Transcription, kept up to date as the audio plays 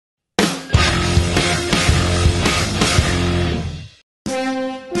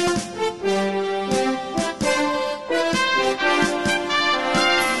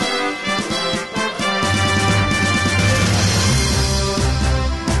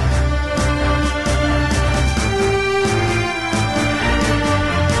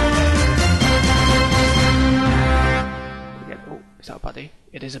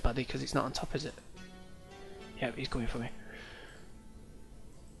because it's not on top, is it? Yeah, he's coming for me.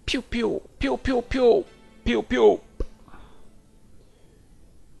 Pew pew pew pew pew pew pew pew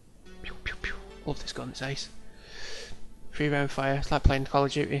pew pew. Love this gun, it's ace. 3-round fire, it's like playing Call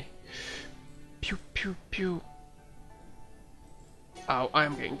of Duty. Pew pew pew. Oh,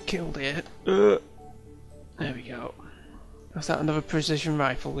 I'm getting killed here. There we go. Is that another precision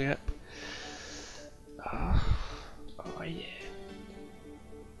rifle? Yep. Oh yeah.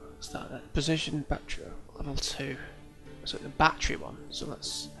 What's that? Precision battery level 2. So the battery one. So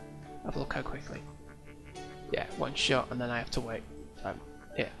let's have a look how quickly. Yeah, one shot and then I have to wait.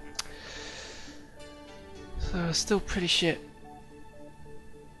 Yeah. So still pretty shit.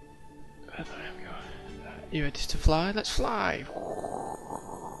 Where do I am going? You ready to fly? Let's fly!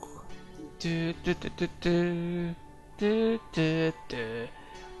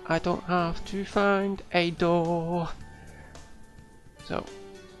 I don't have to find a door. So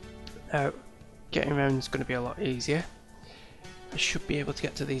now getting around is going to be a lot easier. I should be able to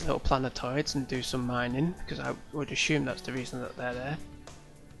get to these little planetoids and do some mining, because I would assume that's the reason that they're there.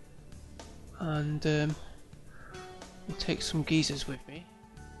 And we'll take some geezers with me.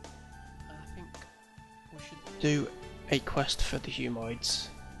 And I think we should do a quest for the humoids.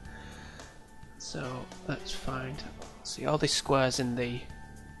 So let's find. See, all these squares in the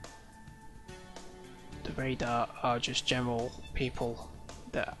radar are just general people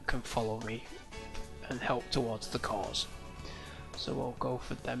that can follow me and help towards the cause. So we'll go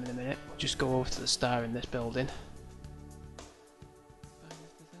for them in a minute. We'll just go over to the star in this building.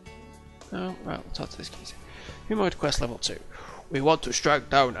 Oh, right, we'll talk to this geezer. Humoid quest level 2. We want to strike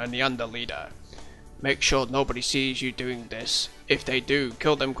down a Neander leader. Make sure nobody sees you doing this. If they do,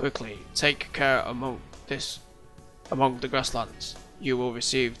 kill them quickly. Take care among the grasslands. You will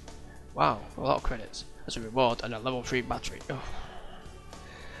receive, wow, a lot of credits as a reward and a level 3 battery. Oh.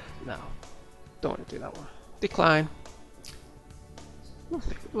 No, don't want to do that one. Decline.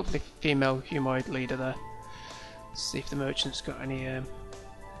 Lovely female humoid leader there. Let's see if the merchant's got any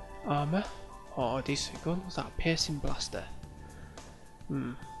armour or a decent gun. What's that? A piercing blaster.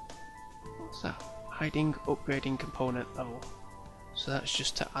 What's that? Hiding upgrading component level. So that's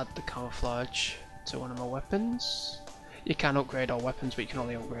just to add the camouflage to one of my weapons. You can upgrade all weapons, but you can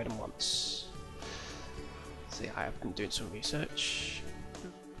only upgrade them once. See, I have been doing some research.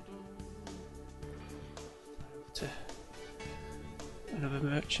 To another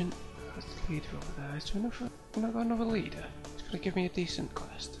merchant. That's the leader over there. Is there another? I've got another leader. He's gonna give me a decent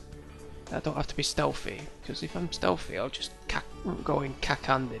quest. I don't have to be stealthy, because if I'm stealthy, I'll just go in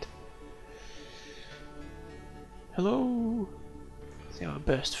cack-handed. Hello. See how I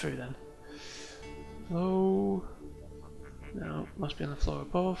burst through then. Hello. No, must be on the floor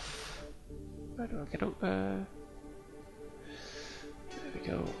above. Where do I get up there? There we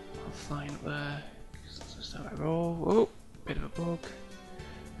go. I'm flying up there. That's just how I roll. Oh, bit of a bug.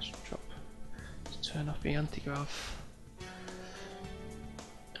 Let's drop. Let's turn off the anti-grav.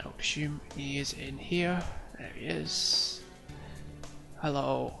 I would assume he is in here. There he is.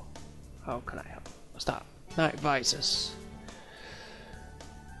 Hello. How can I help? What's that? Night visors.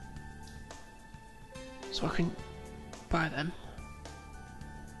 So I can buy them.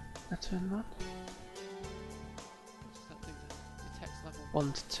 I turn them on. What does that do then? Detects level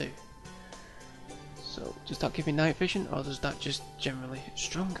 1 to 2. So does that give me night vision, or does that just generally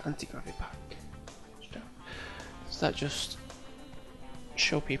strong anti-grav pack? Does that just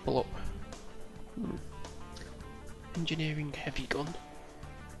show people up? Engineering heavy gun.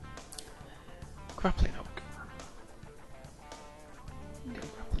 Grappling hook.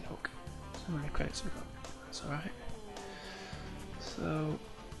 Grappling hook. So many credits we've got. That's alright. So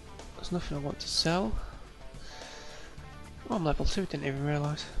there's nothing I want to sell. Oh, I'm level 2, didn't even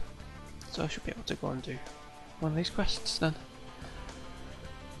realise. So I should be able to go and do one of these quests then.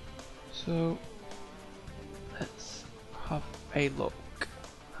 So let's have a look.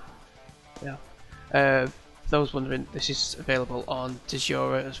 Yeah. Those wondering, this is available on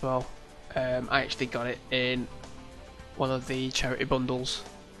Desura as well. I actually got it in one of the charity bundles.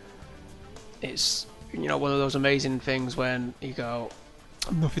 It's, you know, one of those amazing things when you go,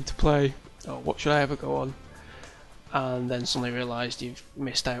 I've nothing to play, or what should I ever go on? And then suddenly realised you've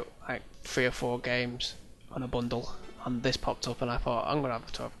missed out like 3 or 4 games on a bundle, and this popped up and I thought, I'm going to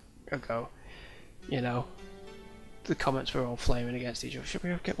have a go. You know, the comments were all flaming against each other. Should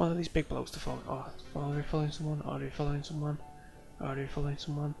we get one of these big blokes to follow? Oh, are we following someone? Are we following someone? Are we following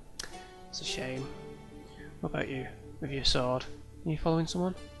someone? It's a shame. What about you? With your sword? Are you following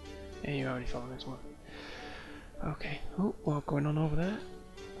someone? Yeah, you're already following someone. Okay. Oh, what's going on over there?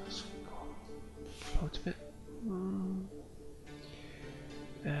 Let's go float a bit.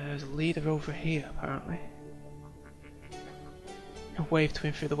 There's a leader over here, apparently. I wave to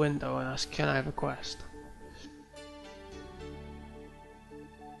him through the window and ask, can I have a quest?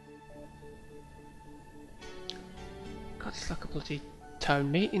 God, it's like a bloody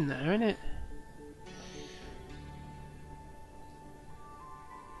town meeting there, isn't it?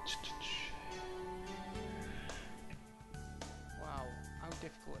 Wow, how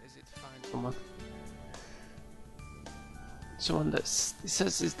difficult is it to find someone? Someone that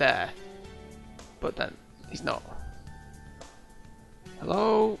says is there, but then he's not.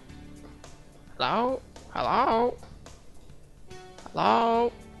 Hello? Hello? Hello?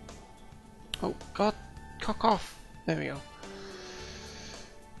 Hello? Oh God, cock off. There we go.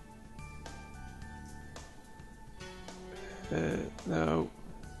 No.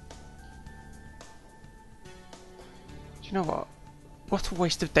 Do you know what? What a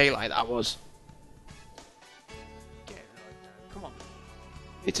waste of daylight that was. Come on.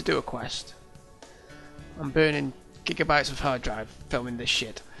 Need to do a quest. I'm burning gigabytes of hard drive filming this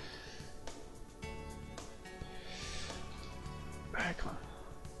shit. Right, come on.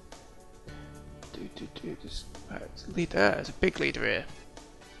 Do this. Right, there's a leader. There's a big leader here.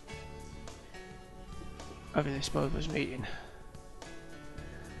 Having this mother's meeting.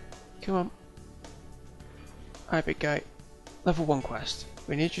 Come on. Hi, big guy. Level 1 quest.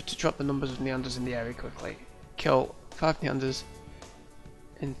 We need you to drop the numbers of Neanders in the area quickly. Kill 5 Neanders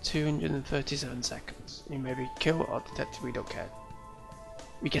in 237 seconds. You may be killed or detected, we don't care.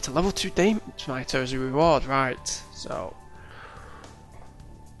 We get a level 2 Dame Smiter as a reward, right? So,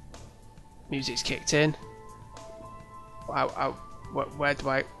 music's kicked in. Where do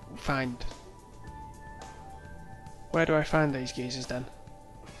I find? Where do I find these geezers then?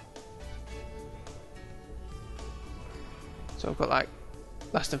 So I've got like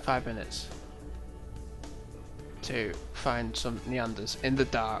less than 5 minutes to find some Neanders in the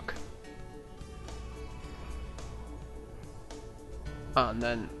dark, and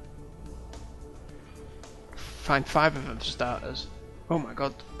then find 5 of them for starters. Oh my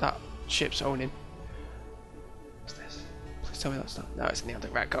god, that ship's owning. What's this? Please tell me that's not. No, it's a Neander.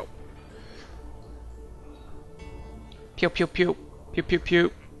 Right, go. Pew pew pew. Pew pew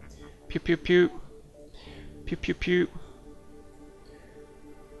pew. Pew pew pew. Pew pew pew.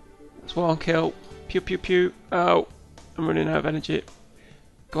 That's one kill. Pew pew pew. Oh, I'm running out of energy.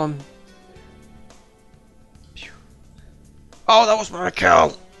 Go on. Pew. Oh, that was my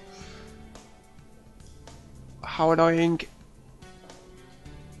kill! How annoying.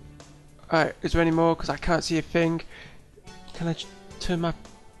 Alright, is there any more? Because I can't see a thing. Can I turn my...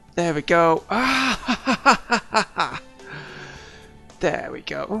 There we go. Ah! There we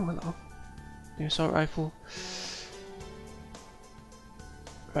go. Oh, hello. New assault rifle.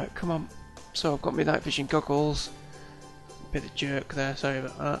 Right, come on. So I've got my night vision goggles. Bit of jerk there, sorry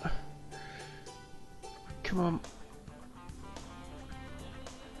about that. Come on.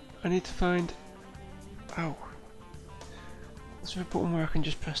 I need to find... Ow. Is there a button where I can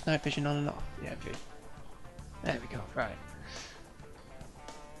just press night vision on and off? Yeah, good. There we go, right.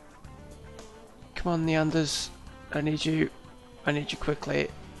 Come on, Neanders. I need you quickly.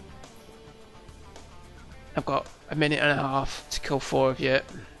 I've got a minute and a half to kill 4 of you.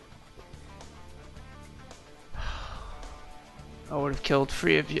 I would have killed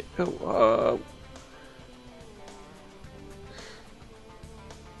 3 of you. Oh,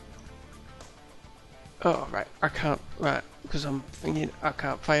 oh, right, I can't, right, because I'm thinking I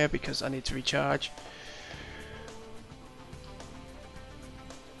can't fire because I need to recharge.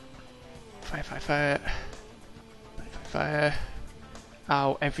 Fire, fire, fire. Fire, fire, fire.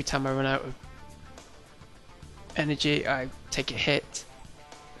 Ow, every time I run out of energy I take a hit,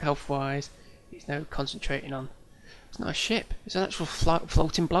 health wise. He's now concentrating on... It's not a ship, it's an actual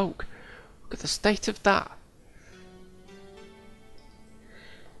floating bloke. Look at the state of that.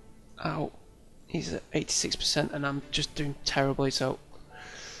 Ow. He's at 86% and I'm just doing terribly, so...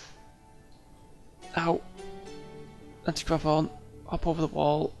 Ow. Anti-Grav on. Hop over the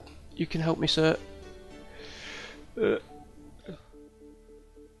wall. You can help me, sir. Pew,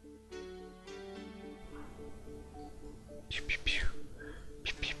 pew, pew.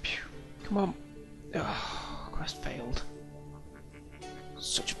 Pew, pew, pew. Come on. Oh, quest failed.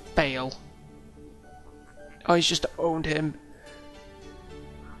 Such a fail. Oh, he's just owned him.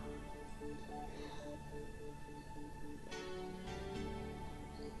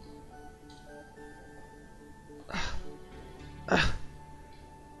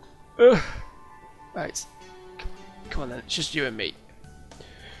 Right. Come on then, it's just you and me.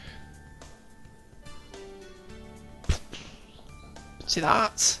 See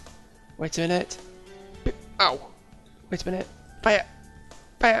that? Wait a minute. Ow! Wait a minute. Fire!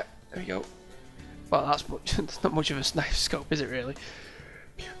 There we go. Well, that's much. That's not much of a sniper scope, is it really?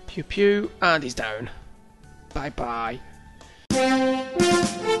 Pew pew pew, and he's down. Bye bye.